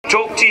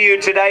talk to you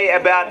today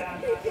about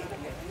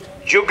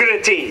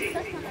Jagriti.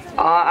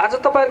 आज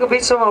तपाईहरुको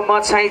बीचमा म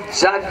चाहिँ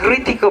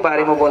जागृतिको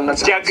बारेमा बोल्न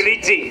चाहन्छु।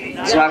 Jagriti.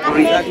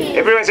 जागृति।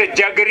 Everyone say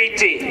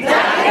Jagriti.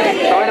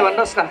 तपाईले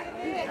भन्नुस् न।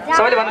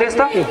 सबैले भन्दिनुस्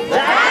त?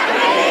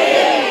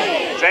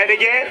 Say it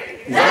again.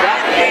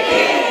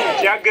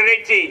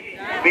 Jagriti.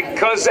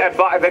 Because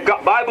the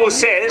Bible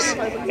says,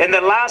 in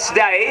the last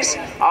days,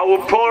 I will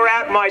pour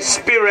out my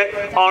spirit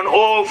on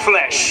all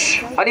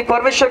flesh. अनि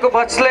परमेश्वरको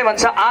वचनले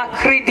भन्छ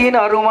आखरी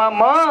दिनहरुमा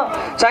म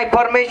चाहिँ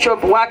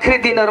परमेश्वर आखरी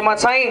दिनहरुमा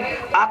चाहिँ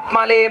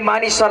आत्माले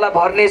मानिसहरूलाई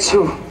भर्ने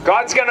छु।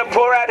 God's going to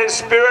pour out his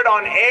spirit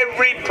on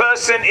every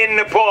person in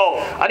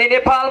Nepal. अनि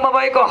नेपालमा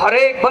भएको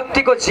हरेक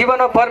व्यक्तिको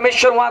जीवनमा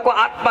परमेश्वर उहाँको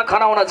आत्मा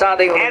खनाउन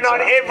जाँदै हुनुहुन्छ। And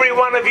on every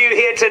one of you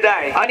here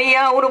today. अनि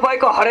यहाँ हुनु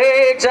भएको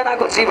हरेक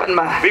जनाको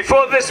जीवनमा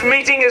Before this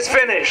meeting is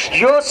finished,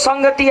 यो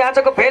संगति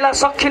आजको भेला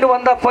सकिनु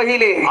भन्दा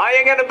पहिले I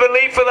am going to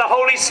believe for the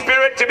Holy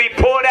Spirit to be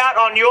poured out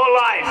on your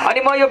life.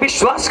 अनि म यो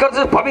विश्वास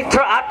गर्छु पवित्र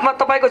आत्मा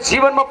तपाईको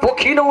जीवनमा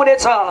पोखिनु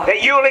हुनेछ।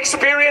 That you will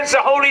experience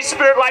the Holy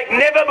Spirit like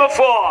never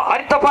before.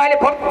 अनि तपाईले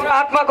पवित्र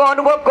आत्माको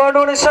अनुभव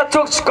गर्नुहुनेछ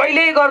जो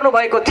कहिल्यै गर्नु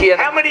भएको थिएन।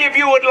 How many of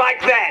you would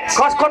like that?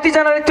 कति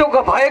जनाले त्यो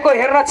भएको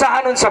हेर्न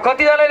चाहनुहुन्छ?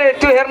 कति जनाले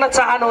त्यो हेर्न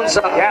चाहनुहुन्छ?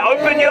 Yeah,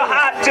 open your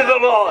heart to the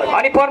Lord.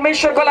 अनि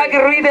परमेश्वरको लागि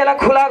हृदयलाई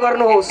खुला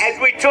गर्नुहोस्। As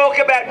we talk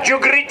about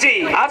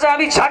Jagriti. आज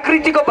हामी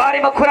जागृतिको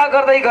बारेमा कुरा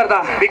गर्दै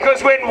गर्दा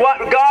Because when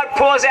God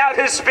pours out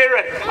his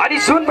spirit, अनि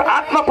जुन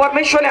आत्मा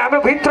परमेश्वरले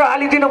हाम्रो भित्र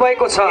हालिदिनु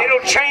भएको छ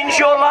it'll change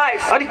your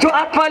life. अनि त्यो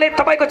आत्माले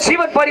तपाईको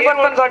जीवन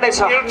परिवर्तन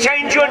गर्नेछ। It'll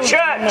change your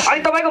church.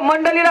 अनि तपाईको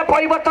मण्डलीलाई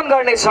परिवर्तन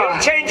गर्नेछ। It'll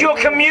change your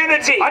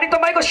community. अनि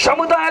तपाईको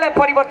समुदायलाई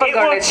परिवर्तन It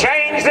will गर्नेछ।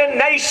 change the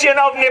nation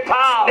of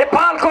Nepal.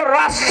 नेपालको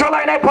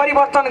राष्ट्रलाई नै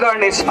परिवर्तन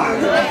गर्नेछ।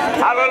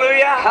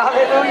 Hallelujah.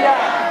 Hallelujah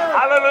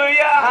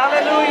Hallelujah.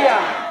 Hallelujah.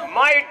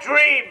 My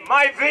dream,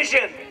 my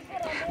vision,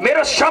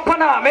 मेरो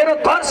सपना मेरो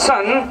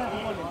दर्शन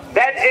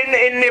that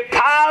in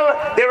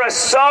Nepal there are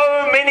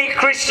so many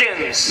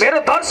Christians. मेरो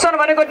दर्शन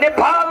भनेको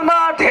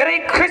नेपालमा धेरै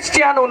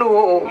क्रिस्चियन हुनु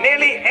हो।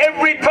 Nearly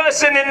every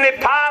person in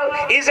Nepal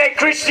is a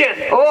Christian.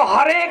 ओ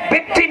हरेक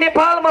व्यक्ति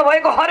नेपालमा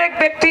भएको हरेक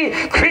व्यक्ति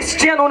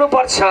क्रिस्चियन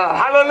हुनुपर्छ।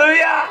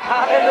 Hallelujah.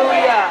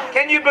 Hallelujah.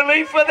 Can you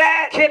believe for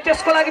that? के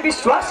त्यसको लागि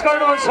विश्वास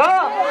गर्नुहुन्छ?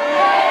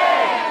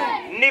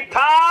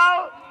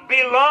 Nepal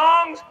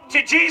belongs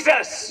to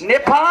Jesus.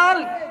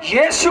 Nepal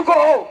येशूको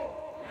हो।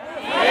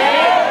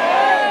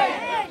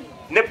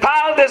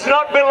 Nepal does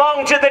not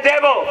belong to the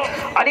devil.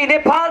 अनि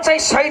नेपाल चाहिँ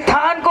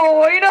शैतानको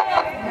होइन।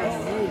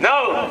 No.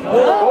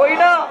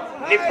 होइन।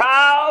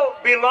 Nepal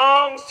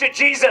belongs to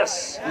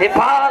Jesus.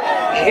 Nepal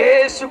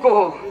येशूको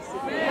हो।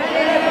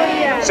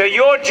 So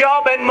your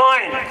job and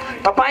mine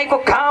तपाईको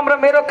काम र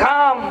मेरो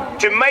काम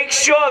to make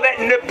sure that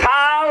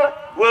Nepal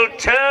will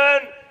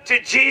turn to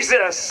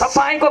Jesus.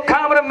 तपाईको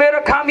काम र मेरो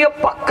काम यो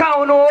पक्का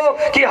हुनु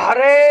हो कि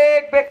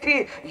हरेक व्यक्ति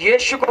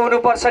येशूको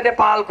हुनुपर्छ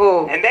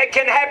नेपालको। And that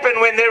can happen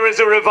when there is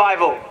a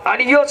revival.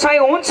 अनि यो चाहिँ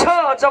हुन्छ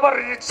जब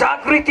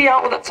जागृति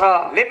आउँदछ।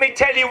 Let me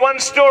tell you one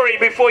story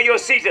before you're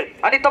seated.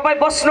 अनि तपाई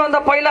बस्नुभन्दा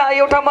पहिला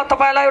एउटा म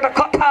तपाईलाई एउटा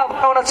कथा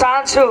बताउन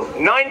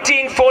चाहन्छु।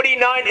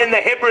 1949 in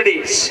the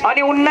Hebrides.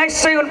 अनि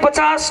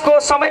 1949 को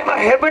समयमा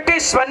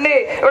हेब्रिडिस भन्ने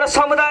एउटा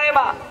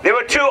समुदायमा There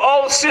were two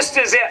old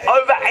sisters there,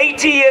 over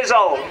 80 years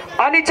old.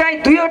 अनि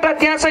चाहिँ दुईवटा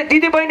त्यहाँ चाहिँ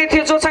दिदी बहिनी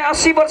थिए जो चाहिँ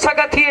 80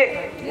 वर्षका थिए।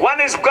 One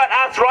has got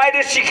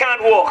arthritis, she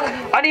can't walk.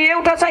 अनि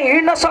एउटा चाहिँ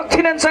हिँड्न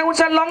सक्थिनन् चाहिँ उ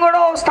चाहिँ लङ्गडो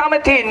अवस्थामा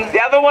थिइन्।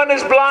 The other one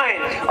is blind.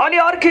 अनि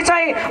अर्की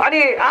चाहिँ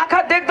अनि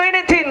आँखा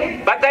देख्दैन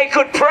थिइन्। But they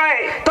could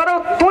pray. तर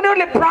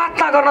उनीहरूले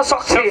प्रार्थना गर्न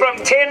सक्थे। So from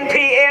 10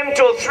 p.m.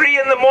 till 3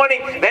 in the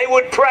morning, they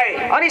would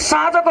pray. अनि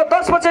साँझको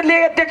 10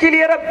 बजेदेखि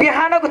लिएर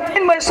बिहानको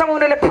 3 बजेसम्म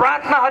उनीहरूले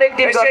प्रार्थना हरेक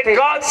दिन They said, गर्थे।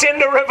 God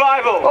send a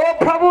revival. ओ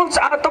प्रभु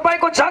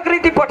तपाईको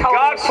जागृति God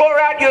पठाउनुहोस्। pour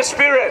out your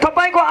spirit.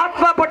 तपाईको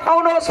आत्मा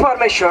पठाउनुहोस्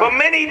परमेश्वर। For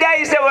many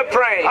days they were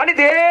praying. अनि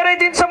धेरै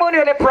दिनसम्म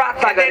उनीहरूले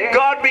प्रार्थना And गरे। then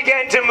God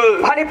began to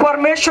move. अनि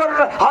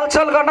परमेश्वर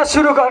हलचल गर्न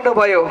सुरु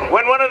गर्नुभयो।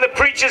 When one of the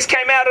preachers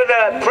came out of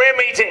the prayer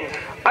meeting,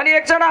 अनि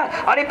एकजना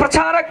अनि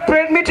प्रचारक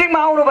प्रेयर मिटिङमा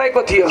आउनु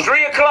भएको थियो।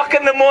 3 o'clock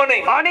in the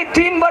morning, अनि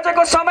 3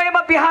 बजेको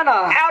समयमा बिहान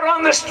out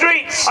on the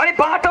streets, अनि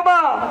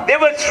बाटोमा there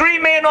were 3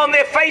 men on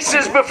their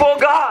faces before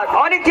God,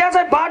 अनि त्यहाँ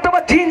चाहिँ बाटोमा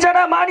 3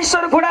 जना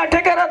मानिसहरू घुँडा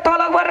टेकेर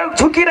तल गरेर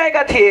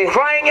झुकिरहेका थिए।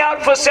 crying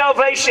out for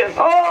salvation,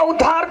 ओ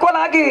उद्धारको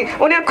लागि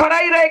उनीहरू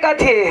खराइरहेका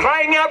थिए।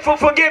 crying out for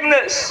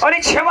forgiveness. अनि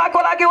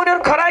क्षमाको लागि उनीहरू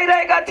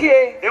खराइरहेका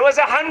थिए। There was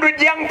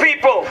 100 young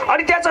people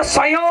अनि त्यहाँ चाहिँ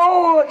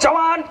सयौं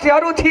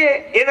जवानहरू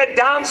थिए in a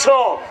dance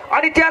hall,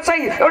 अनि त्यहाँ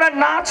चाहिँ एउटा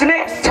नाच्ने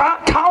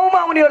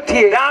ठाउँमा उनीहरू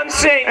थिए।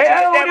 dancing to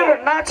the उनीहरू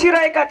devil.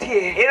 नाचिरहेका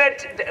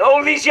थिए।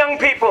 All these young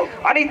people.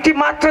 अनि ती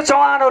मात्र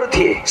जवानहरू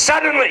थिए।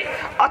 Suddenly,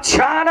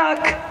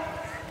 अचानक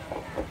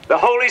the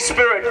Holy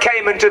Spirit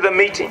came into the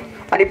meeting.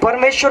 अनि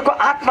परमेश्वरको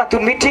आत्मा त्यो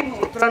मिटिङ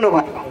उत्रनु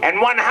भयो And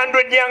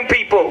 100 young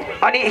people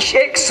अनि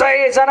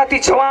 100 जना ती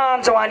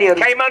जवान जवानीहरू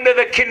came under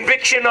the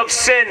conviction of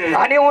sin.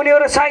 अनि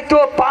उनीहरू चाहिँ त्यो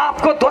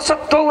पापको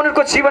दोषत्व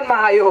उनीहरूको जीवनमा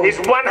आयो These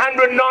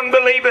 100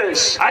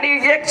 non-believers अनि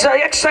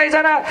 100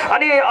 जना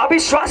अनि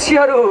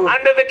अविश्वासीहरू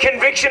under the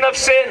conviction of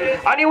sin.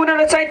 अनि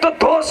उनीहरूले चाहिँ त्यो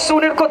दोष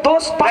उनीहरूको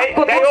दोष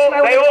पापको They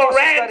all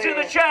ran to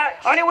the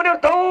church. अनि उनीहरू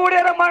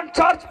दौडेर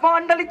चर्च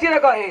मण्डलीतिर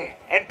गए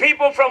And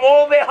people from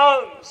all their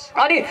homes.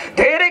 अनि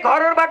धेरै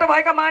घरहरूबाट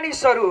भएका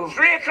मानिसहरू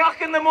 3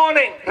 o'clock in the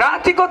morning.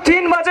 रातिको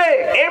 3 बजे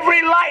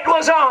Every light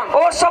was on.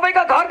 ओ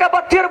सबैका घरका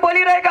बत्तीहरू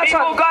बलिरहेका People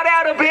छन् got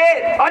out of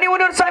bed. अनि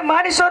उनीहरू चाहिँ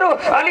मानिसहरू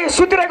अनि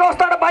सुतिरहेको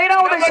अवस्थाबाट बाहिर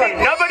आउँदैछन्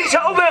Nobody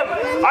told them.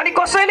 अनि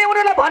कसैले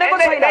उनीहरूलाई भनेको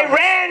And छैन they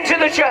ran to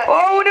the church. ओ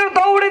उनीहरू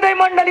दौडिँदै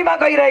मण्डलीमा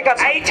गइरहेका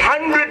छन्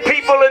 800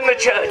 people in the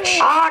church.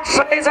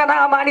 800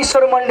 जना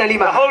मानिसहरू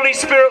मण्डलीमा The Holy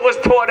Spirit was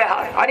poured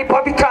out. अनि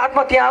पवित्र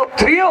आत्मा त्यहाँ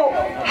उत्रियो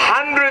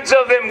Hundreds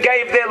of them gave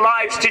their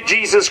lives to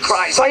Jesus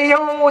Christ.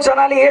 सयौं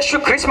जनाले येशू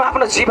ख्रीष्टमा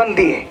आफ्नो जीवन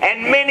दिए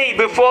And many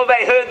before they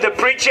heard the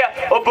preacher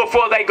or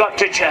before they got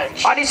to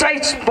church. अनि चाहिँ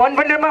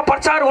मण्डलीमा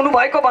प्रचार हुनु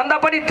भएको भन्दा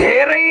पनि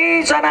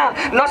धेरै जना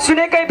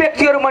नसुनेकै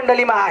व्यक्तिहरू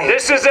मण्डलीमा आए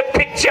This is a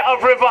picture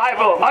of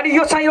revival. अनि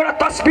यो चाहिँ एउटा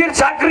तस्बिर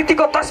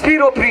जागृतिको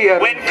तस्बिर हो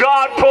प्रियहरू When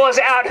God pours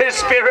out His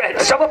Spirit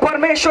जब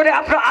परमेश्वरले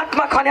आफ्नो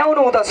आत्मा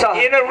खन्याउनु हुँदछ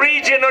in a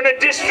region or a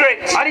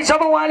district, अनि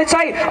जब उहाँले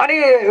चाहिँ अनि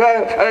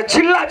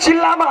जिल्ला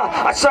जिल्लामा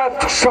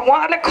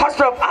उहाँले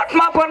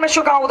आत्मा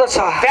परमेश्वरको आउँदछ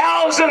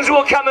thousands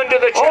will come into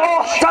the oh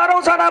church.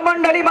 हजारौं जना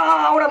मण्डलीमा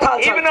आउन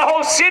थाल्छ Even a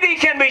whole city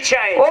can be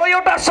changed. ओ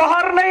एउटा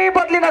शहर नै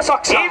बदलिन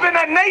सक्छ Even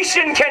a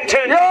nation can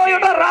turn यो to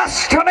एउटा Jesus.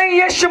 राष्ट्र नै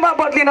येशूमा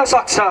बदलिन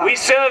सक्छ We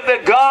serve the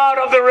God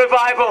of the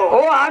revival.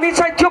 ओ हामी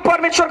चाहिँ त्यो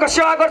परमेश्वरको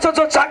सेवा गर्छौं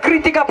जो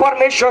जागृतिका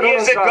परमेश्वर He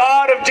is the हुनुहुन्छ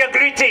God of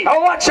Jagriti.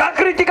 ओ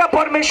जागृतिका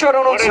परमेश्वर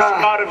What is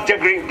हुनुहुन्छ God of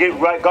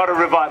Jagriti? God of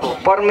revival.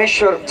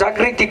 परमेश्वर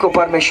जागृतिको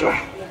परमेश्वर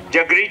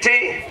Jagriti,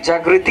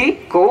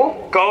 जागृतिको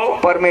go.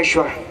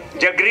 परमेश्वर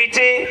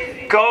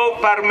Jagriti, go.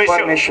 Parmeshwar.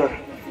 परमेश्वर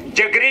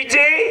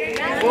Jagriti,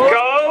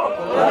 go.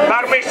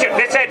 Parmeshwar.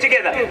 Let's say it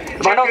together.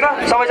 भनौँ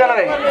त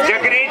सबैजनाले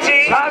Jagriti,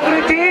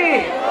 जागृति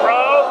go.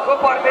 को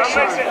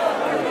परमेश्वर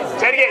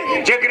Say it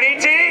again.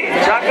 Jagriti,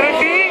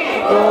 Jagriti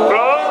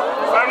go.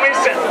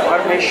 Parmeshwar.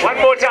 परमेश्वर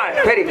One more time.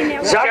 फेरि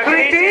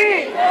जागृति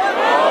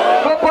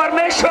को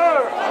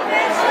परमेश्वर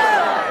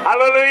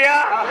Hallelujah.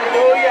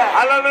 Hallelujah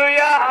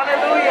Hallelujah.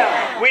 Hallelujah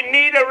We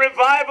need a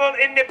revival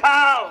in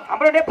Nepal.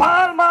 हाम्रो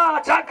नेपालमा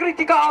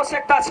जागृतिको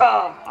आवश्यकता छ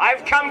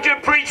I've come to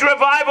preach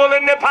revival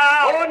in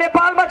Nepal. ओ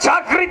नेपालमा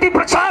जागृति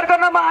प्रचार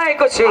गर्नमा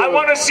आएको छु I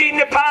want to see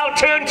Nepal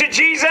turn to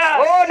Jesus.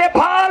 ओ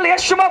नेपाल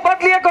येशूमा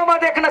बदलिएको म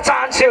देख्न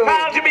चाहन्छु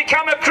Nepal to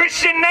become a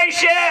Christian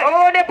nation.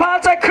 ओ नेपाल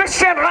चाहिँ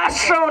क्रिस्चियन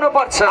राष्ट्र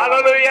हुनुपर्छ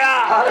Hallelujah.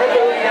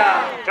 Hallelujah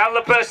Tell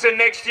the person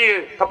next to you.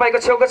 तपाईको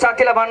छेउको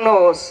साथीलाई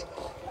भन्नुहोस्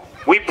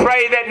We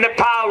pray that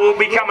Nepal will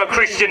become a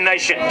Christian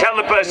nation. Tell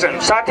the person.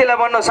 साथीलाई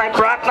भन्नुहोस् हामी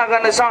प्रार्थना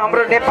गर्नेछौँ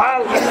हाम्रो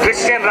नेपाल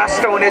क्रिस्चियन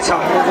राष्ट्र हुनेछ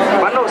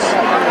भन्नुहोस्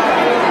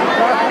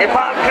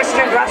नेपाल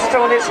क्रिस्चियन राष्ट्र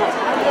हुनेछ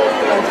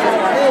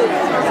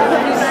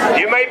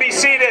You may be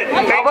seated.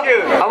 Thank you.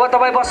 अब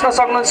तपाईँ बस्न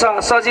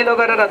सक्नुहुन्छ सजिलो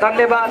गरेर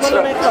धन्यवाद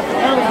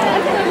छ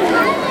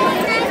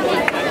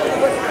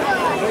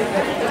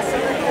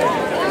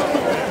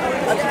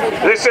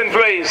Listen,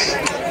 please.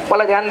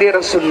 मलाई ध्यान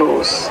दिएर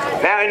सुन्नुहोस्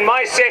Now, in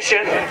my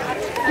session,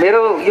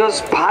 मेरो यो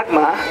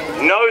भागमा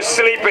no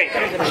sleeping.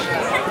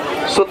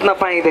 सुत्न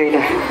पाइँदैन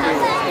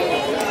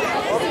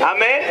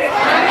Amen.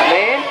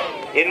 Amen.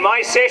 In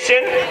my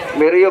session,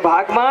 मेरो यो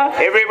भागमा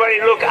everybody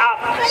look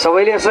up.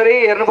 सबैले यसरी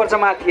हेर्नुपर्छ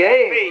माथि है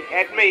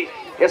At me.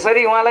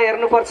 यसरी उहाँलाई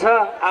हेर्नुपर्छ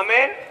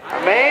Amen.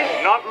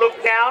 Amen. Not look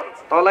down.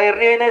 तल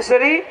हेर्ने होइन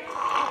यसरी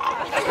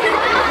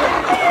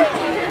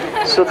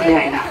सुत्ने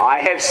होइन I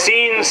have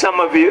seen some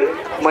of you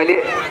मैले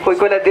कोही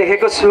कोहीलाई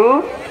देखेको छु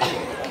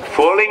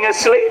falling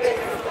asleep.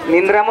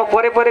 निन्द्रामा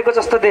परेको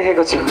जस्तो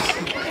देखेको छु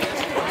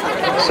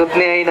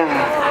सुत्ने होइन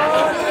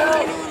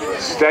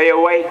Stay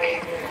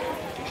awake.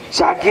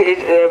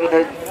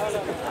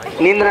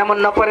 निन्द्रामा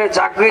नपरे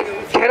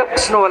जागेर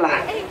बस्नु होला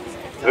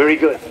Very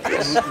good.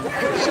 Yes.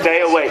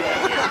 Stay awake.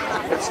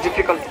 It's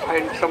difficult to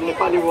find some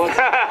Nepali words.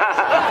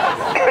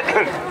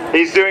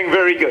 He's doing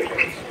very good.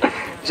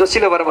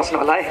 जोसिलो भएर बस्नु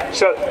होला है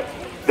So,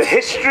 the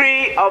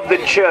history of the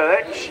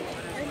church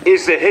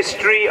is the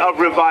history of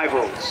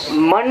revivals.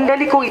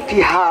 मण्डलीको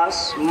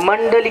इतिहास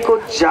मण्डलीको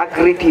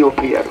जागृति हो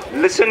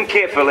प्रियहरू Listen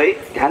carefully.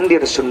 ध्यान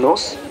दिएर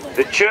सुन्नुहोस्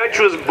The church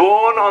was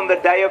born on the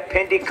day of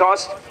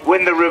Pentecost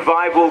when the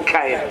revival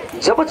came.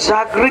 जब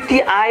जागृति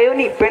आयो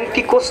नि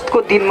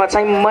पेन्टिकोस्टको दिनमा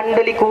चाहिँ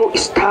मण्डलीको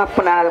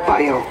स्थापना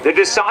भयो The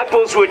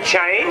disciples were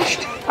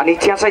changed अनि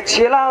त्यहाँ चाहिँ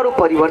चेलाहरू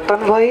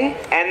परिवर्तन भए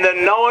and the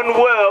known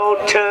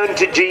world turned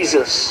to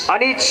Jesus.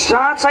 अनि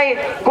जहाँ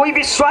चाहिँ कोही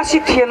विश्वासी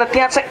थिएन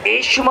त्यहाँ चाहिँ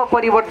येशूमा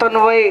परिवर्तन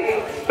भए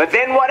But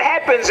then what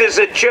happens is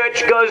the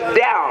church goes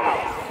down.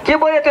 के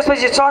भयो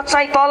त्यसपछि चर्च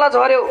चाहिँ तल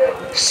झर्यो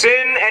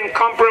sin and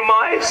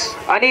compromise,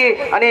 अनि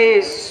अनि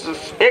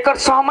एकर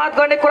सहमत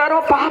गर्ने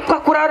कुराहरुमा पापका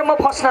कुराहरुमा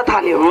फस्न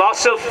थाल्यो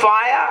loss of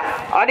fire,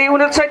 अनि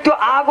उनीहरु चाहिँ त्यो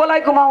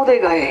आगोलाई गुमाउँदै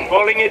गए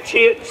falling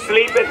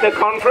asleep at the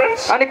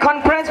conference. अनि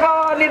कन्फरेन्समा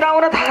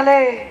निदाउन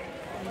थाले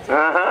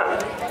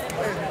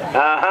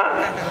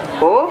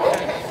हो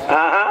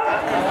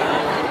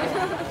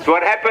So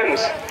what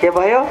happens के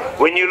भयो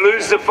when you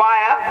lose the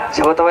fire,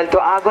 जब तपाईले त्यो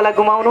आगोलाई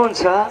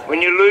गुमाउनुहुन्छ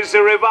when you lose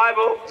the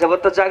revival, जब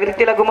त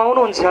जागृतिलाई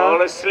गुमाउनुहुन्छ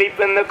fall asleep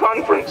in the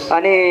conference,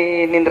 अनि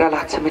निन्द्रा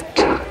लाग्छ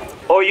मिठो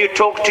or you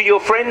talk to your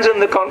friends in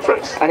the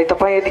conference. अनि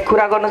तपाई यदि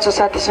कुरा गर्नुहुन्छ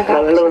साथीसँग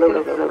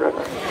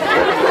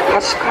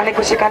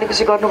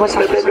खानेकुसी गर्नुपर्छ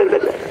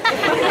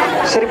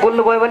यसरी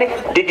बोल्नु भयो भने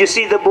Did you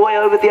see the boy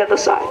over the other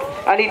side?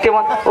 अनि त्यो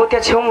ओ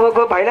त्यहाँ छेउमा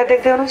भएको भाइलाई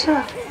देख्दै हुनुहुन्छ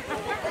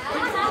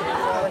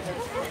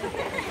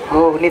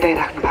हो निदाइ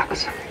राख्नु भएको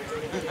छ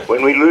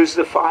When we lose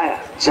the fire,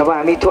 जब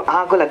हामी त्यो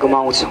आगोलाई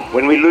गुमाउँछौं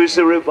when we lose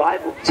the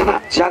revival, job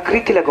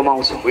जागृतिलाई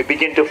गुमाउँछौं we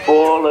begin to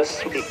fall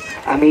asleep.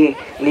 हामी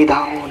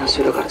निदाउन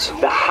सुरु गर्छौं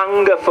The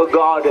hunger for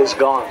God is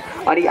gone.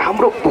 अनि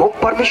हाम्रो भोक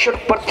परमेश्वर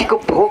प्रतिको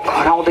भोक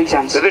हराउँदै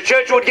जान्छ So the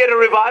church would get a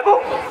revival,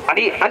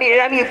 अनि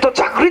हामी त्यो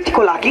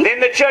जागृतिको लागि then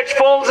the church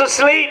falls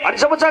asleep. अनि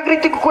जब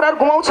जागृतिको कुराहरु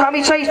गुमाउँछ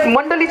हामी चाहिँ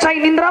मण्डली चाहिँ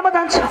निन्द्रामा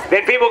जान्छ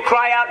Then people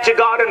cry out to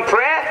God in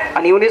prayer.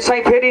 अनि उनीहरु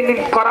चाहिँ फेरि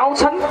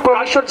कराउँछन्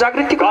परमेश्वर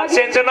जागृतिको God लागि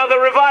sends another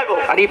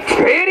revival. अनि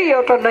फेरि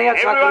एउटा नयाँ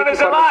जागृति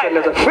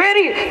परमेश्वरले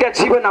फेरि त्यहाँ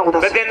जीवन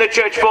आउँदछ But then the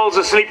church falls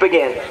asleep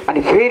again.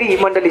 अनि फेरि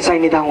मण्डली चाहिँ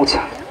निदाउँछ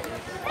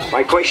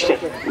My question,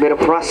 मेरो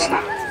प्रश्न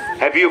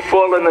have you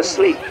fallen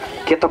asleep?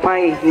 के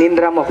तपाई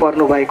निन्द्रामा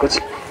पर्नु भएको छ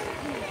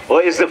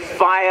Or is the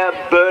fire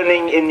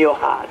burning in your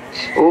heart?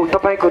 ओ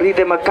तपाईको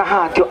हृदयमा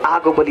कहाँ त्यो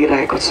आगो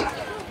बलिरहेको छ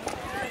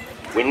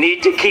We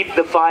need to keep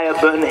the fire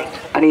burning.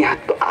 अनि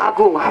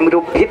आगो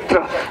हाम्रो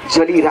भित्र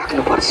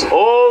जलिराख्नु पर्छ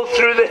All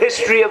through the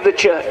history of the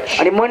church.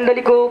 अनि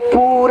मण्डलीको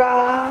पूरा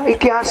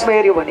इतिहासमा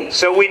हेर्यो भने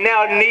So we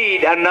now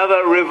need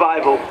another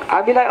revival.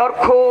 हामीलाई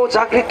अर्को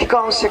जागृतिको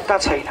आवश्यकता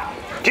छैन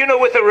Do you know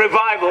with a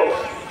revival,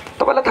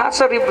 तपाईलाई थाहा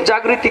छ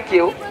जागृति के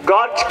हो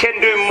God can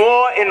do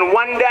more in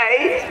one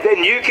day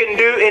than you can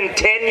do in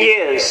 10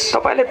 years.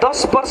 तपाईले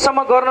 10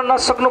 वर्षमा गर्न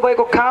नसक्नु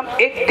भएको काम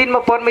एक दिनमा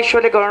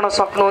परमेश्वरले गर्न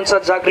सक्नुहुन्छ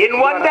जागृति In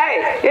one day.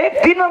 एक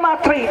दिनमा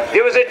मात्रै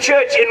There was a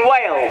church in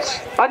Wales.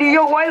 अनि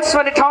यो वेल्स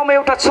भन्ने ठाउँमा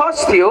एउटा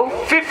चर्च थियो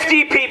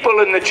 50 people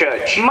in the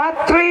church.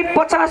 मात्रै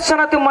 50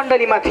 जना त्यो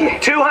मण्डलीमा थिए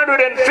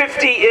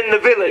 250 in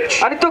the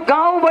village. अनि त्यो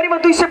गाउँभरिमा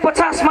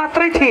 250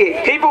 मात्रै थिए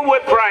People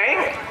were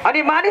praying.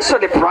 अनि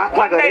मानिसहरूले प्रार्थना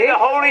One day गरे the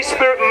Holy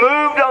Spirit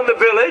moved on the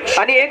village.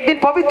 अनि एक दिन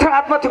पवित्र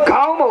आत्मा त्यो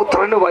गाउँमा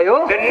उत्रनु भयो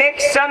The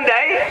next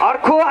Sunday,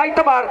 अर्को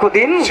आइतबारको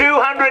दिन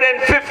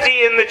 250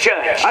 in the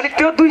church. अनि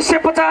त्यो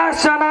 250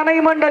 जना नै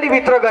मण्डली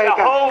भित्र The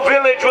गएका whole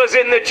village was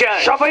in the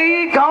church. सबै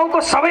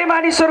गाउँको सबै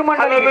मानिसहरू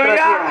मण्डली भित्र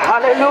थिए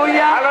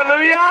Hallelujah. Hallelujah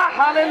Hallelujah.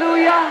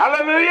 Hallelujah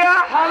Hallelujah.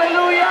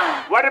 Hallelujah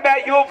What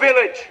about your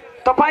village?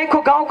 तपाईको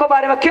गाउँको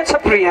बारेमा के छ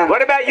प्रिय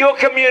What about your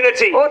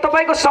community? ओ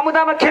तपाईको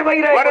समुदायमा के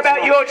भइरहेको What about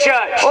छ your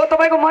church? ओ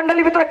तपाईको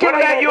मण्डली भित्र के What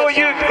about your भइरहेको छ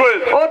youth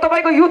group? ओ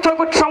तपाईको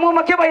युथको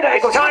समूहमा के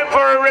भइरहेको It's छ time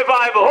for a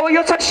revival. ओ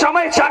यो चाहिँ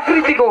समय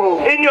जागृतिको हो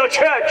In your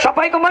church,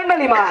 तपाईको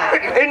मण्डलीमा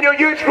in your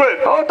youth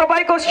group, ओ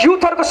तपाईको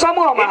युथहरुको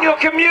समूहमा in your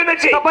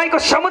community. तपाईको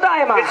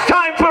समुदायमा It's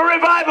time for a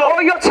revival. ओ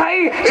यो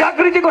चाहिँ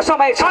जागृतिको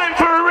समय छ Time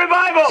for a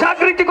revival.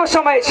 जागृतिको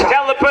समय छ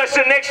Tell the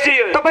person next to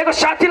you, तपाईको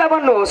साथीलाई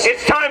भन्नुहोस्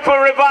it's time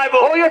for a revival.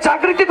 ओ यो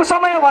जागृतिको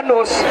समय हो भन्नुहोस्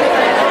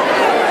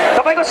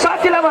तपाईको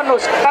साथीलाई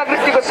भन्नुहोस्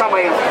जागृतिको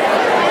समय हो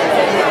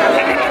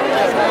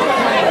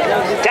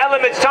Tell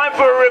them it's time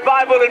for a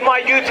revival in my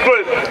youth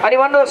group. अनि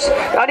भन्नुहोस्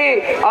अनि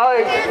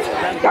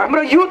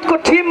हाम्रो युथको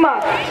टिममा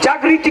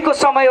जागृतिको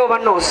समय हो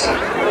भन्नुहोस्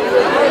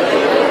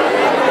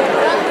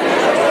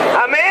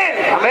Amen.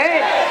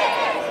 Amen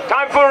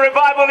Time for a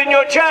revival in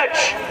your church.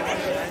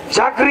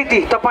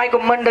 जागृति तपाईको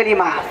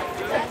मण्डलीमा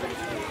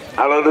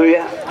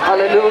Hallelujah.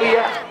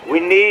 Hallelujah We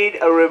need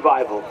a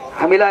revival.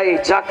 हामीलाई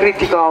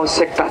जागृतिको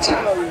आवश्यकता छ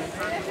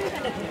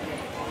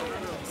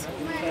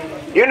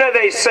You know,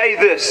 they say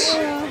this.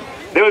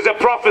 There was a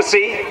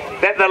prophecy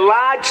that the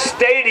large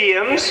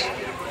stadiums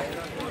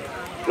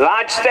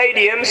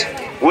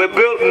were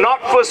built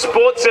not for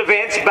sports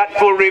events but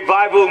for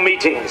revival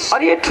meetings.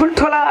 अनि यो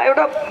ठुलठुला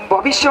एउटा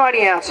भविष्यवाणी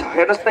यहाँ छ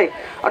हेर्नुस् त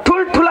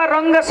ठुलठुला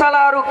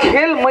रंगशालाहरू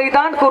खेल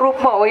मैदानको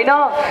रूपमा होइन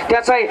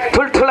त्यहाँ चाहिँ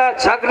ठुलठुला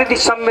जागृति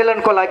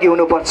सम्मेलनको लागि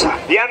हुनुपर्छ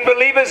The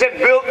unbelievers have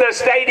built their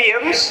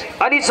stadiums,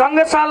 अनि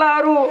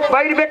रंगशालाहरू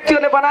बाहिर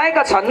व्यक्तिहरूले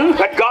बनाएका छन्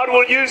but God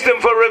will use them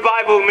for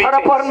revival तर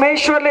meetings.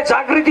 परमेश्वरले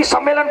जागृति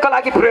सम्मेलनको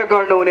लागि प्रयोग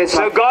गर्नुहुनेछ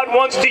So God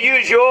wants to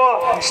use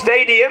your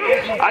stadium,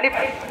 अनि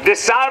the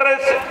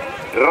Sarath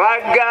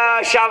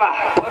Ragashala.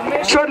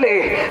 परमेश्वरले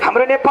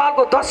हाम्रो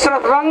नेपालको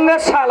दशरथ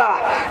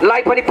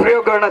रंगशालालाई पनि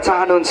प्रयोग गर्न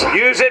चाहनुहुन्छ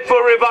Use it for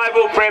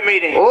revival prayer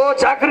meetings. ओ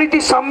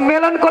जागृति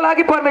सम्मेलनको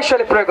लागि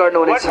परमेश्वरले प्रयोग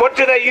गर्नुहुनेछ What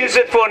do they use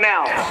it for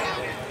now?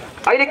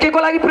 अहिले के को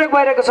लागि प्रयोग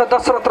भइरहेको छ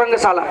दशरथ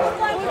रंगशाला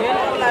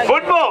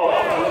Football.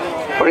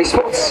 For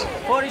sports.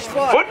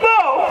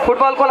 Football.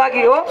 फुटबलको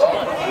लागि हो,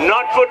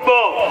 Not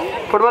football.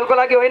 फुटबलको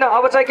लागि होइन।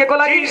 अब चाहिँ के को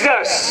लागि?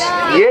 Jesus.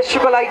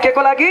 येशूको लागि। के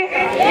को लागि?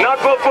 Not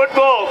for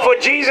football, for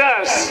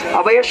Jesus.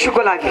 अब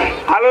येशूको लागि।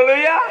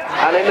 Hallelujah.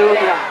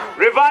 हालेलुया।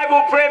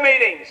 Revival prayer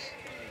meetings.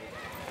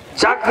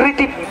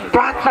 जागृति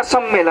प्रार्थना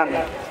सम्मेलन।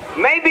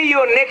 Maybe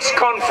your next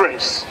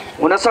conference.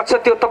 हुन सक्छ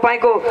त्यो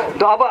तपाईको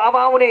अब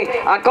आउने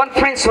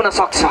कन्फरेन्स हुन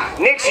सक्छ।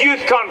 Next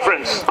youth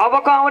conference.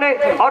 अबको आउने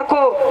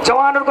अर्को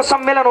जवानहरुको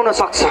सम्मेलन हुन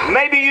सक्छ।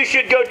 Maybe you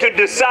should go to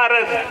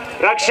Dasarath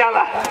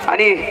Rakshala.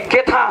 अनि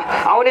के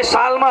थाहा आउने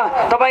सालमा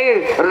तपाई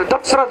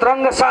दशरथ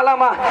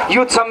रंगशालामा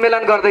युथ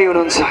सम्मेलन गर्दै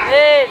हुनुहुन्छ।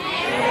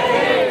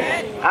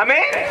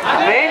 Amen.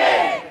 Amen.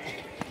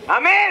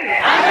 Amen.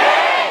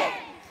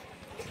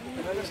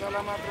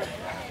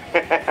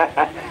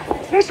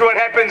 That's what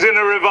happens in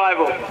a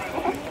revival.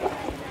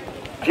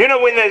 You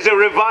know, when there's a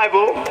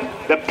revival,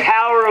 the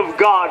power of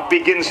God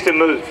begins to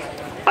move.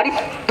 अनि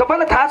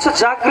तपाईलाई थाहा छ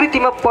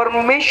जागृतिमा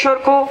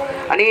परमेश्वरको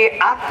अनि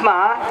आत्मा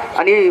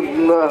अनि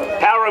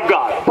Power of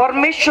God.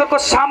 परमेश्वरको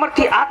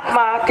सामर्थ्य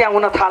आत्मा त्यहाँ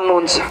हुन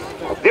थाल्नुहुन्छ।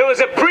 There was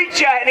a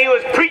preacher and he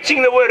was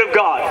preaching the word of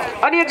God.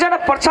 अनि एकजना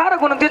प्रचारक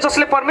हुनुहुन्थ्यो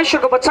जसले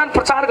परमेश्वरको वचन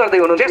प्रचार गर्दै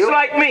हुनुहुन्थ्यो। Just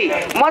like me.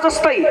 म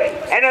जस्तै।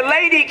 And a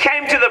lady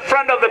came to the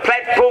front of the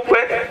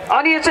pulpit.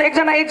 अनि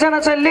एकजना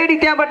चाहिँ लेडी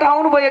त्यहाँबाट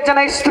आउनुभयो,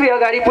 एकजना स्त्री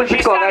अगाडि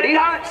पुल्पिटको अगाडि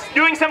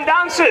doing some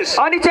dances.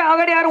 अनि चाहिँ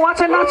अगाडि आएर उहाँ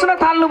चाहिँ नाच्न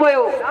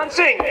थाल्नुभयो।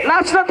 Dancing.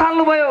 नाच्न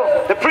थाल्नुभयो।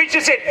 The preacher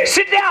said,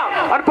 "Sit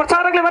down." अनि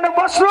प्रचारकले भने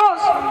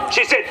बस्नुहोस्।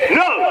 She said,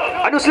 "No."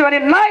 अनि उसले भने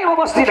नाइ म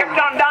बस्दिन। Kept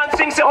on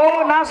dancing some oh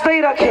more. नाच्दै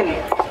राखिन्।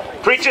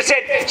 Preacher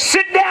said,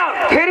 "Sit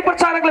down." फेरि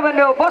प्रचारकले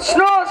भन्यो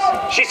बस्नुहोस्।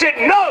 She said,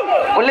 "No."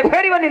 उनले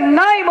फेरि भने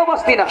नाइ म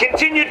बस्दिन।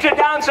 Continued to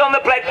dance on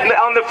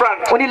the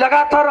front. उनी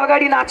लगातार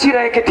अगाडि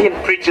नाचिरहेकी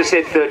थिइन्। Preacher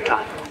said third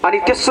time, अनि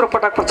तेस्रो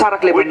पटक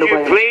प्रचारकले "Would you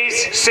भन्नुभयो please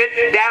sit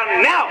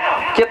down now?"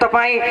 के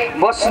तपाई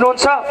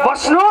बस्नुहुन्छ?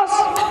 बस्नुहोस्।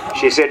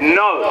 She said,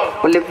 "No."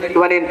 उनले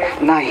भने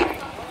नाइ।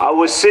 I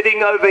was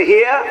sitting over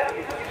here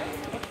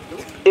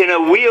in a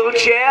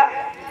wheelchair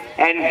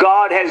and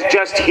God has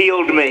just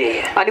healed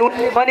me. अनि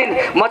उनले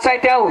भनिन् म चाहिँ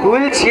त्यहाँ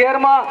व्हील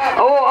चेयरमा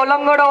ओ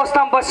अलङ्गड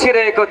अवस्थामा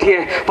बसिरहेको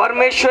थिएँ,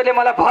 परमेश्वरले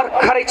मलाई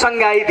भर्खरै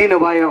चङ्गाइदिनु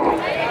भयो।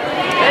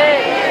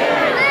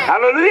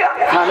 Hallelujah.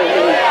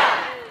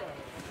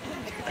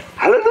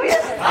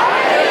 Hallelujah.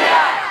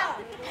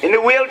 In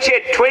the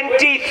wheelchair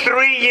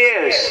 23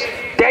 years.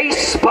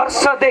 23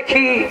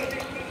 वर्षदेखि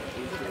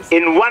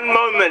in one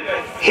moment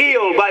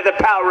healed by the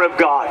power of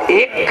God.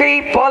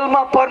 एकै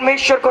पलमा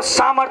परमेश्वरको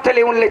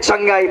सामर्थ्यले उनले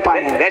चंगाई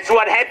पाए। That's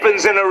what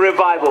happens in a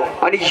revival.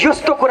 अनि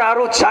यस्तो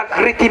कुराहरू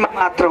जागृतिमा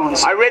मात्र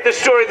हुन्छ। I read the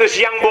story of this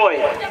young boy.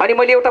 अनि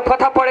मैले एउटा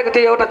कथा पढेको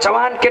थिएँ एउटा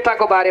जवान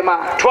केटाको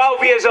बारेमा। 12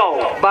 years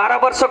old.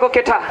 12 वर्षको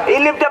केटा। He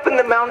lived up in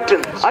the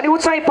mountains. अनि ऊ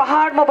चाहिँ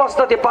पहाडमा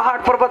बस्दथे,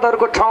 पहाड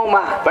पर्वतहरुको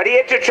ठाउँमा। But he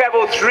had to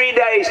travel 3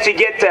 days to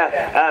get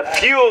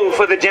fuel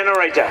for the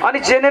generator. अनि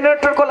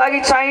जेनेरेटरको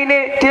लागि चाहिने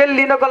तेल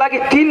लिनको लागि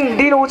 3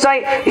 दिन ऊ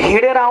चाहिँ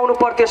हिँडेर आउनु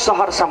पर्थ्यो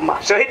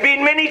शहरसम्म। So he'd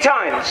been many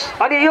times.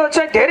 अनि यो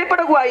चाहिँ धेरै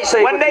पटक ऊ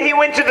आइसकेको। One day he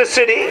went to the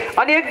city.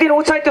 अनि एक दिन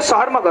ऊ चाहिँ त्यो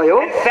शहरमा गयो।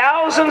 And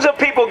thousands of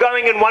people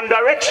going in one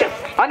direction.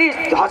 अनि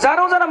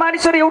हजारौं जना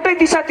मानिसहरु एउटै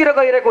दिशातिर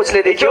गइरहेको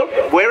उसले देख्यो।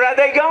 Where are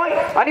they going?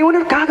 अनि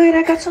उनीहरु कहाँ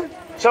गइरहेका छन्?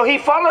 So he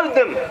followed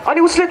them. अनि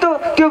उसले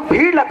त त्यो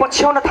भिडलाई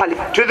पछ्याउन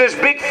थाल्यो। To this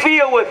big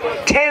field with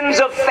tens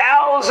of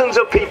thousands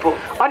of people.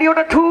 अनि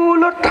एउटा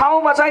ठूलो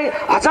ठाउँमा चाहिँ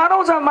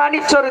हजारौं जना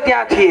मानिसहरु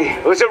त्यहाँ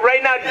थिए। It was a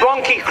Reinhard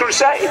Bonnke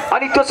crusade.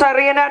 अनि त्यो चाहिँ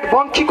रेनार्ड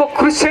बन्कीको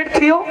क्रुसेड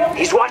थियो।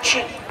 He's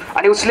watching.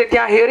 अनि उसले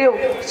त्यहाँ हेर्यो।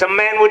 Some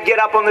man would get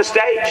up on the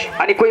stage.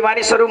 अनि कोही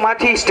मानिसहरु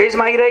माथि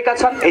स्टेजमा आइरहेका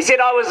छन्। He said,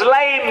 I was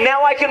lame,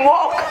 now I can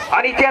walk.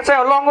 अनि त्यहाँ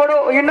चाहिँ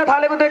लङ्गडो हिँड्न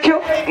थालेको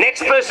देख्यो।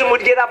 Next person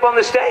would get up on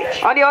the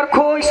stage. अनि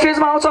अर्को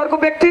स्टेजमा आउँछ अर्को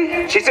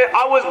व्यक्ति। She said,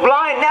 I was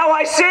blind, now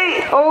I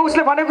see. ओ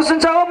उसले भनेको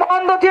सुन्छ, ओ म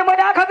अन्ध थिएँ,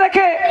 मैले आँखा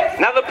देखेँ।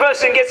 Another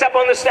person gets up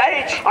on the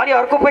stage. अनि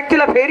अर्को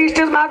व्यक्तिलाई फेरि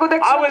स्टेजमा आएको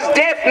देख्छ। I was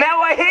deaf,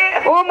 now I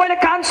hear. ओ मैले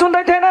कान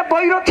सुन्दै थिएन,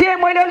 बहिरो थिएँ,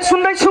 मैले अहिले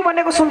सुन्दै छु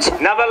भनेको सुन्छ।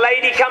 Another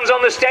lady comes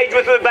on the stage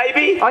with her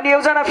baby. अनि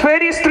एउटा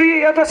फेरि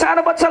स्त्री एउटा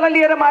सानो बच्चालाई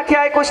लिएर माथि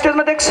आएको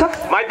स्टेजमा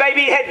देख्छ। My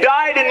baby had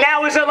died and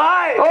now is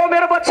alive. ओ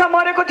मेरो बच्चा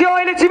मरेको थियो,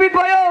 अहिले जीवित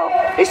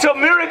भयो। He saw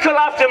miracle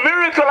after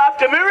miracle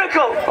after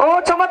miracle.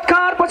 ओ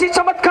चमत्कार पछि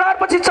चमत्कार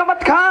पछि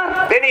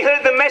चमत्कार। Then he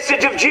heard the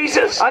message of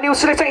Jesus. अनि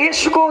उसले चाहिँ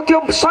येशूको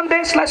त्यो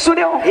सन्देशलाई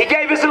सुन्यो। He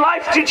gave his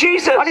life to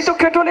Jesus. अनि त्यो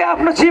केटोले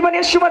आफ्नो जीवन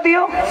येशूमा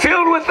दियो।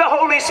 Filled with the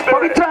Holy Spirit.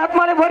 पवित्र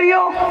आत्माले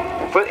भरियो।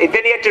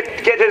 Then he had to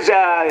get his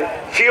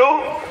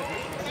fuel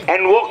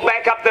and walk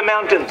back up the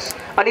mountains.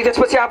 अनि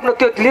त्यसपछि आफ्नो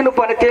त्यो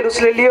लिनुपर्ने तेल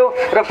उसले लियो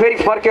र फेरि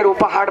फर्केर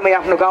पहाडमै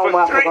आफ्नो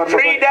गाउँमा आफ्नो घरमा।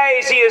 3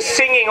 days he is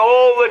singing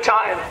all the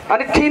time.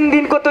 अनि 3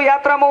 दिनको त्यो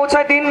यात्रामा ऊ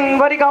चाहिँ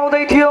दिनभरि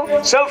गाउँदै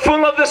थियो। So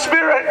full of the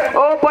Spirit.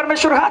 ओ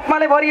परमेश्वर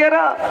आत्माले भरिएर।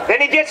 Then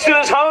he gets to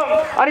his home.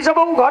 अनि जब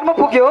ऊ घरमा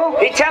पुग्यो,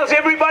 He tells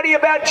everybody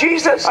about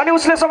Jesus. अनि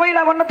उसले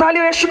सबैलाई भन्न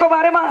थाल्यो येशूको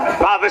बारेमा।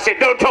 Father said,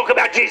 don't talk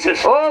about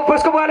Jesus. ओ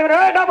उसको बुवाले भने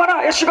ए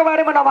नभन, येशूको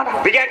बारेमा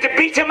नभन। Began to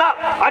beat him up.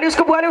 अनि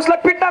उसको बुवाले उसलाई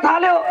पिट्न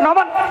थाल्यो,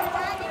 नभन।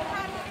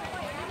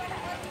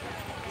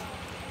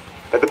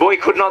 But the boy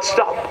could not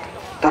stop.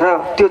 तर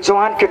त्यो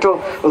जवान केटो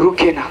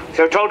रुकेन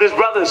So he told his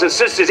brothers and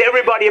sisters,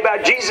 everybody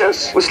about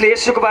Jesus. उसले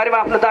येशूको बारेमा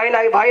आफ्नो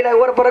दाइलाई भाइलाई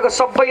वरपरको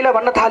सबैलाई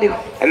भन्न थाल्यो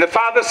And the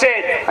father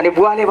said, अनि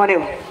बुवाले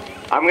भन्यो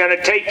I'm going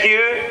to take you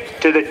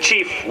to the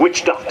chief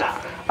witch doctor.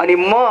 अनि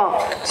म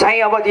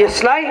चाहिँ अब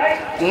यसलाई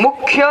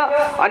मुख्य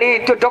अनि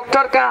त्यो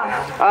डाक्टरका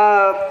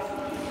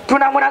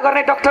टुनामुना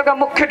गर्ने डाक्टरका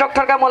मुख्य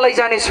डाक्टरका म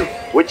लैजानेछु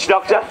Witch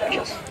doctor?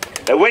 Yes.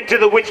 They went to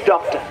the witch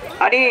doctor.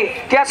 अनि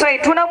त्यहाँ चाहिँ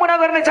टुनामुना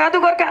गर्ने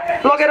जादुगरका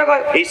लगेर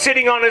गयो He's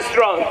sitting on his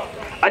throne.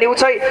 अनि उ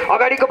चाहिँ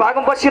अगाडिको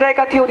भागमा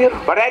बसिरहेका थिए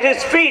उनीहरू But at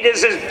his feet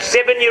is his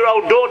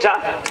 7-year-old daughter.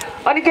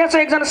 अनि त्यहाँ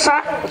चाहिँ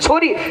एकजना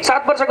छोरी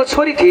 7 वर्षको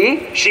छोरी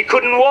थिए She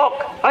couldn't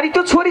walk अनि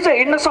त्यो छोरी चाहिँ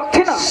हिँड्न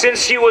सक्थेन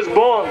since she was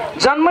born.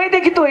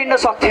 जन्मैदेखि त्यो हिँड्न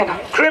सक्थेन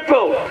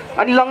Crippled.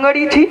 अनि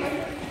लङ्गडी थिए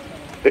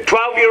The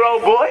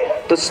 12-year-old boy,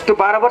 त्यो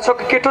 12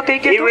 वर्षको केटो त्यही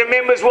he केटो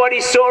remembers what he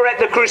saw at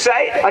the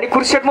crusade. अनि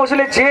क्रुसेडमा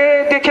उसले जे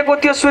देखेको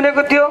थियो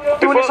सुनेको थियो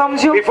त्यो उसले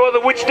सम्झ्यो Before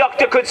the witch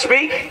doctor could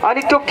speak,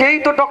 अनि त्यो केही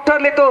त्यो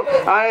डाक्टरले त्यो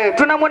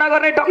टुनामुना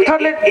गर्ने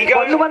डाक्टरले he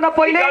भन्नुभन्दा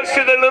पहिले goes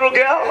to the little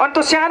girl अनि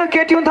त्यो सानो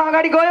केटी हुन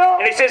अगाडि गयो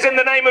and he says, in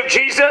the name of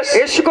Jesus,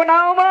 येशूको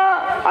नाममा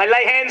I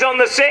lay hands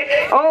on the sick,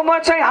 ओ म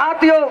चाहिँ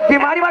हात यो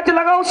बिमारीमाथि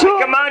लगाउँछु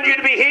command you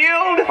to be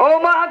healed. ओ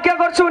म आज्ञा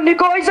गर्छु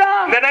निको होइजा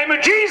In the name of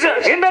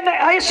Jesus.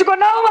 येशूको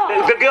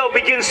नाममा The girl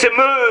begins to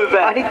move.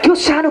 अनि त्यो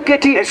सानो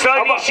केटी And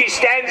slowly she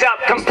stands up,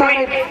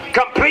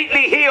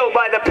 completely healed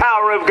by the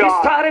power of God.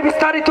 बिस्तारै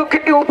बिस्तारै त्यो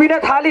केटी उभिन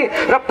थाली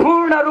र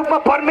पूर्ण रूपमा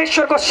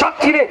परमेश्वरको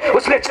शक्तिले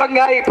उसले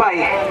चङ्गाई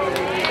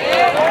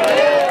पाए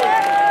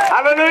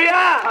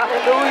Hallelujah!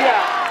 Hallelujah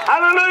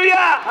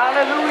Hallelujah!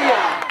 Hallelujah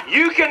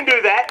You can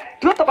do that.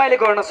 त्यो तपाईले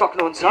गर्न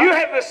सक्नुहुन्छ You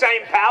have the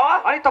same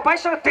power. अनि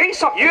तपाईसँग त्यही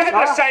शक्ति You have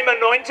the छ same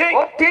anointing.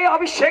 ओ त्यही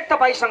अभिषेक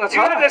तपाईसँग छ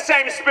You have the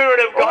same Spirit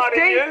of God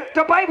in you.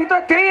 तपाई भित्र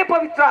त्यही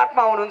पवित्र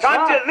आत्मा हुनुहुन्छ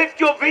Time to lift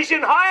your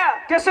vision higher.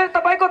 त्यसैले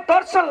तपाईको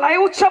दर्शनलाई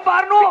उच्च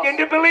पार्नु Begin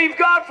to believe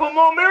God for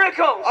more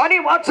miracles. अनि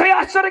अझै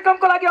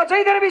आश्चर्यकमको लागि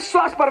अझै धेरै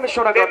विश्वास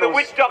परमेश्वरमा Then the गर्नुहोस्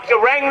witch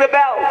doctor rang the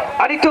bell.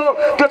 अनि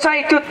त्यो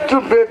चाहिँ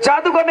त्यो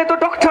जादु गर्ने त्यो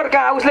डाक्टर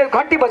कहाँ उसले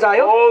घन्टी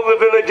बजायो All the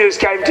villagers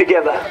came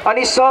together.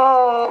 अनि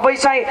सबै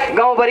चाहिँ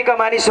गाउँभरिका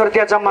मानिसहरू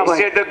त्यहाँ जम्मा He भए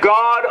said, the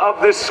God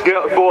of this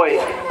boy,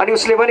 अनि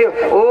उसले भन्यो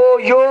ओ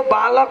यो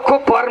बालकको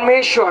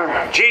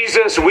परमेश्वर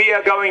Jesus, we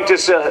are going to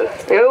serve.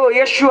 ओ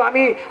येशू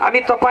हामी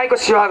तपाईको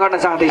सेवा गर्न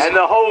चाहदैछौँ And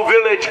the whole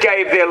village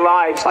gave their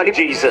lives to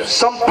Jesus.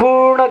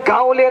 सम्पूर्ण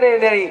गाउँले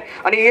नै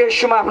अनि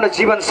येशूमा आफ्नो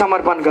जीवन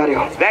समर्पण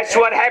गर्यो That's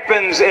what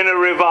happens in a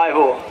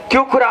revival.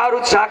 त्यो कुराहरू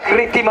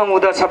जागृतिमा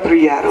हुँदछ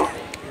प्रियहरू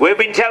We've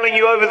been telling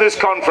you over this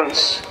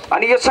conference.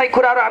 अनि यो सही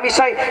कुराहरू हामी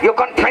चाहिँ यो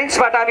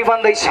कन्फरेन्सबाट हामी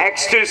भन्दैछौँ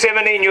Acts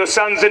 2:17, your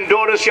sons and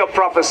daughters shall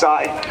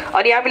prophesy.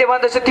 अनि हामीले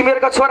भन्दैछौँ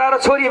तिमीहरूका छोरा र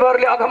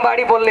छोरीहरूले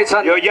अगमबाडी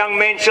बोल्नेछन् Your young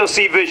men shall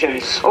see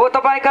visions. Oh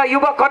तपाईका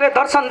युवकहरूले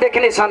Darshan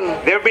देख्नेछन्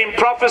There have been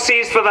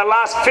prophecies for the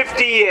last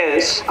 50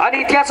 years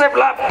अनि त्यहाँ चाहिँ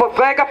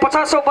गएका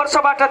 50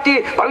 वर्षबाट ती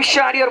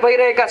भविष्यवाणीहरू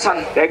भइरहेका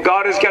छन् that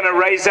God is going to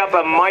raise up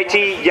a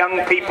mighty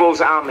young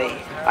people's army.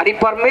 अनि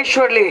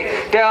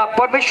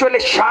परमेश्वरले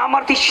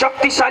सामर्थ्य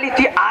शक्तिशाली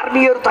ती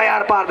आर्मीहरू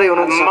तयार पार्दै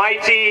हुनुहुन्छ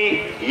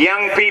Mighty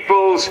young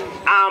people's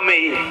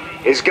army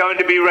is going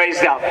to be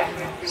raised up.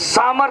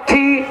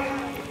 सामर्थ्य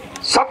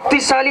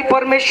शक्तिशाली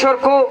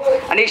परमेश्वरको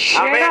अनि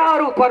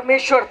सेनाहरू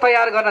परमेश्वर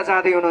तयार गर्न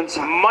जाँदै हुनुहुन्छ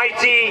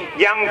Mighty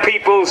young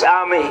people's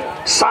army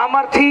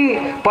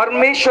सामर्थ्य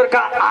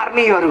परमेश्वरका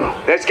आर्मीहरू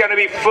that's going to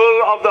be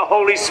full of the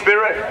Holy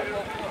Spirit.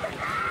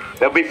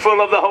 They'll be full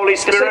of the Holy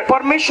Spirit,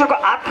 परमेश्वरको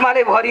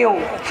आत्माले भरियौं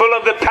full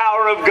of the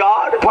power of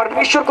God.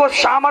 परमेश्वरको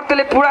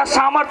सामर्थ्यले पूरा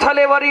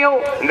सामर्थ्यले भरियौं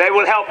And they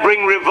will help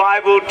bring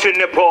revival to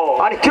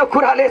Nepal. अनि त्यो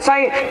कुराले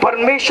चाहिँ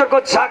परमेश्वरको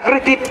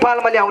जागृति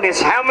पालमा ल्याउने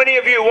छ How many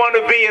of you want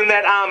to be in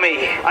that army?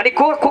 अनि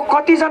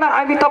कति जना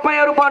हामी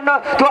तपाईहरु बन्न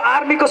त्यो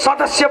आर्मीको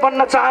सदस्य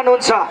बन्न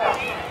चाहनुहुन्छ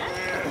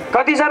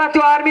कति जना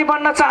त्यो आर्मी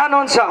बन्न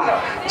चाहनुहुन्छ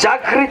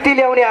जागृति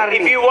ल्याउने army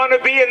If you want to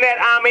be in that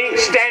army,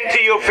 stand to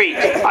your feet.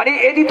 अनि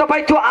यदि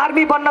तपाई त्यो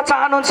आर्मी बन्न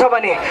चाहनुहुन्छ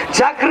भने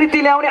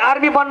जागृति ल्याउने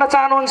आर्मी बन्न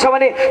चाहनुहुन्छ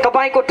भने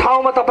तपाईको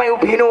ठाउँमा तपाई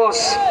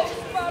उभिनुहोस्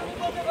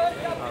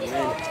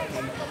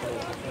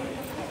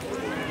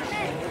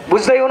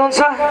बुझ्दै हुनुहुन्छ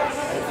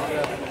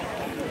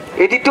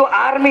यदि त्यो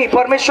आर्मी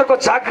परमेश्वरको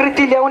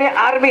जागृति ल्याउने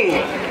आर्मी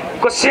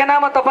को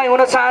सेनामा तपाई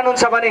हुन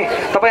चाहनुहुन्छ भने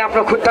तपाई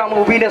आफ्नो खुट्टामा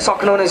उभिन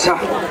सक्नुहुनेछ